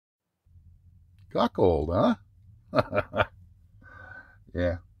Cuckold, huh?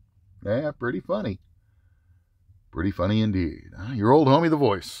 Yeah. Yeah, pretty funny. Pretty funny indeed. Your old homie, The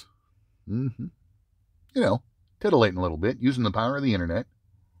Voice. Mm-hmm. You know, titillating a little bit, using the power of the internet.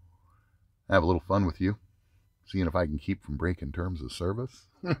 Have a little fun with you, seeing if I can keep from breaking terms of service.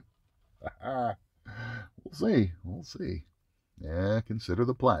 We'll see. We'll see. Yeah, consider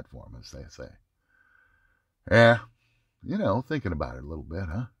the platform, as they say. Yeah, thinking about it a little bit,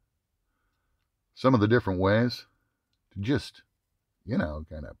 huh? Some of the different ways to just,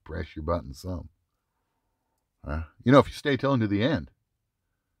 kind of press your button some. If you stay till into the end,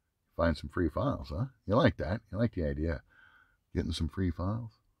 find some free files, huh? You like that? You like the idea? Getting some free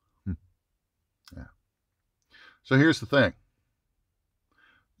files? Yeah. So here's the thing.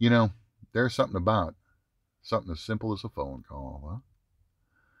 There's something as simple as a phone call, huh?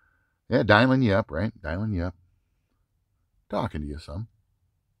 Yeah, dialing you up, right? Dialing you up. Talking to you some.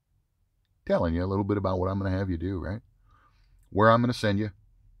 Telling you a little bit about what I'm going to have you do, right? Where I'm going to send you.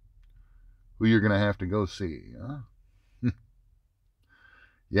 Who you're going to have to go see, huh?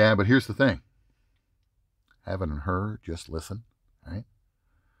 Yeah, but here's the thing. Having her just listen, right?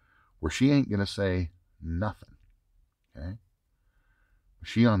 Where she ain't going to say nothing, okay?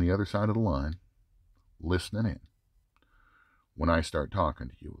 She on the other side of the line, listening in when I start talking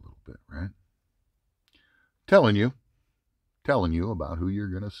to you a little bit, right? Telling you about who you're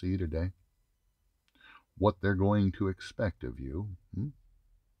going to see today, what they're going to expect of you,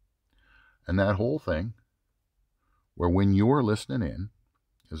 and that whole thing where when you're listening in,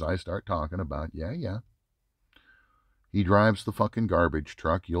 as I start talking about, yeah, he drives the fucking garbage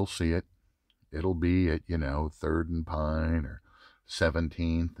truck, you'll see it. It'll be at, 3rd and Pine or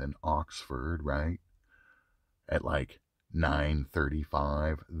 17th and Oxford, right? At like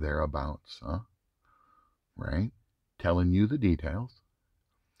 9:35, thereabouts, huh? Right? Telling you the details.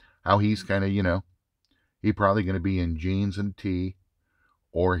 How he's kind of, he probably going to be in jeans and tee,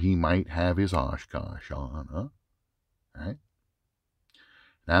 or he might have his Oshkosh on, huh? Right?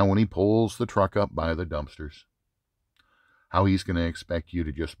 Now, when he pulls the truck up by the dumpsters, how he's going to expect you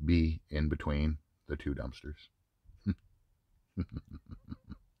to just be in between the two dumpsters.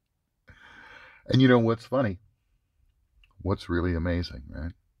 And you know what's funny? What's really amazing,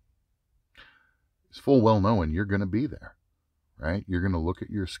 right? It's full well knowing you're going to be there, right? You're going to look at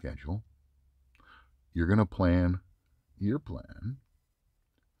your schedule. You're going to plan your plan.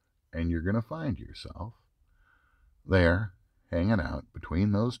 And you're going to find yourself there hanging out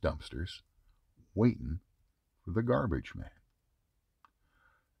between those dumpsters, waiting for the garbage man.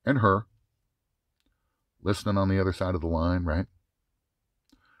 And her, listening on the other side of the line, right?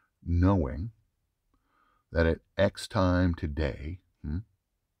 Knowing that at X time today,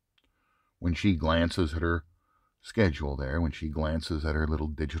 when she glances at her schedule there, when she glances at her little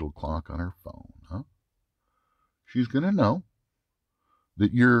digital clock on her phone, she's going to know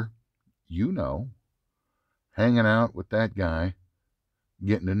that you're, hanging out with that guy,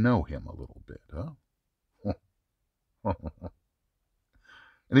 getting to know him a little bit, huh?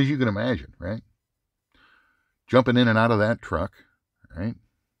 And as you can imagine, right? Jumping in and out of that truck, right?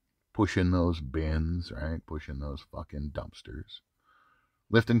 Pushing those bins, right? Pushing those fucking dumpsters.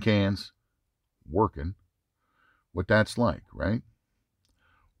 Lifting cans. Working. What that's like, right?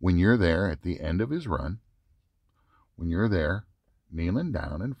 When you're there at the end of his run, when you're there kneeling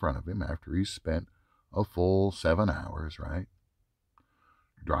down in front of him after he's spent a full 7 hours, right?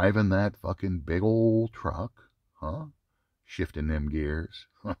 Driving that fucking big old truck, huh? Shifting them gears.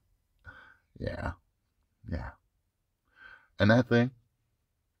 Yeah. And that thing,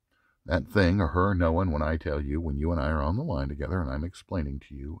 or her knowing when I tell you, when you and I are on the line together and I'm explaining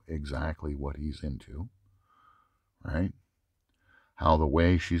to you exactly what he's into, right? How the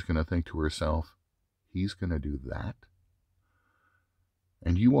way she's going to think to herself, he's going to do that.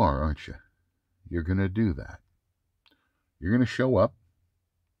 And you are, aren't you? You're going to do that. You're going to show up.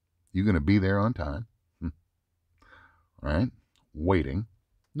 You're going to be there on time. Right? Waiting.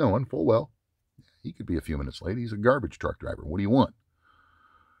 Knowing full well he could be a few minutes late. He's a garbage truck driver. What do you want?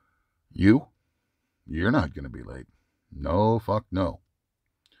 You're not going to be late. No, fuck no.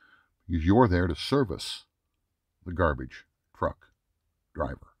 Because you're there to service the garbage truck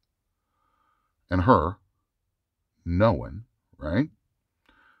driver. And her, knowing, right,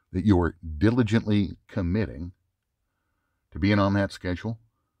 that you're diligently committing to being on that schedule,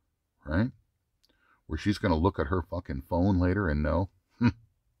 right, where she's going to look at her fucking phone later and know,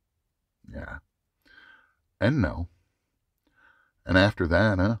 yeah, and no. And after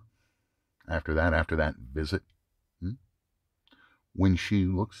that, after that visit, when she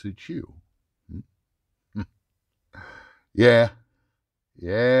looks at you, yeah,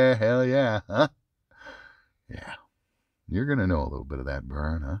 hell yeah, huh? You're going to know a little bit of that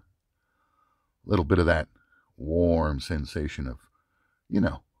burn, huh? A little bit of that warm sensation of,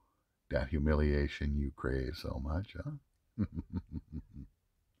 that humiliation you crave so much, huh?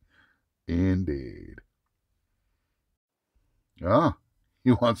 Indeed. Ah,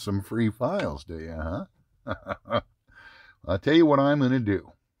 you want some free files, do you, huh? I'll tell you what I'm going to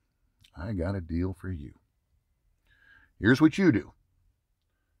do. I got a deal for you. Here's what you do.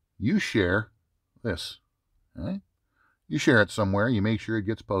 You share this, right? You share it somewhere. You make sure it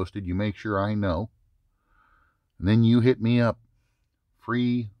gets posted. You make sure I know. And then you hit me up.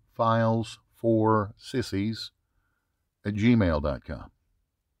 Free files for sissies at gmail.com.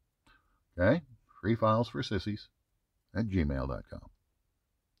 Okay? Free files for sissies at gmail.com.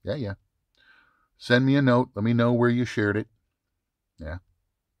 Yeah. Send me a note. Let me know where you shared it. Yeah.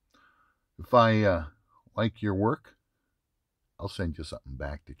 If I like your work, I'll send you something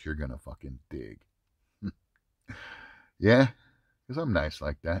back that you're going to fucking dig. Yeah, because I'm nice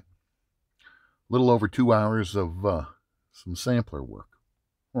like that. A little over 2 hours of some sampler work.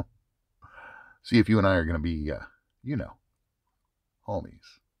 See if you and I are going to be,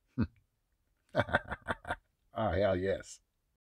 homies. Ah, hell yes.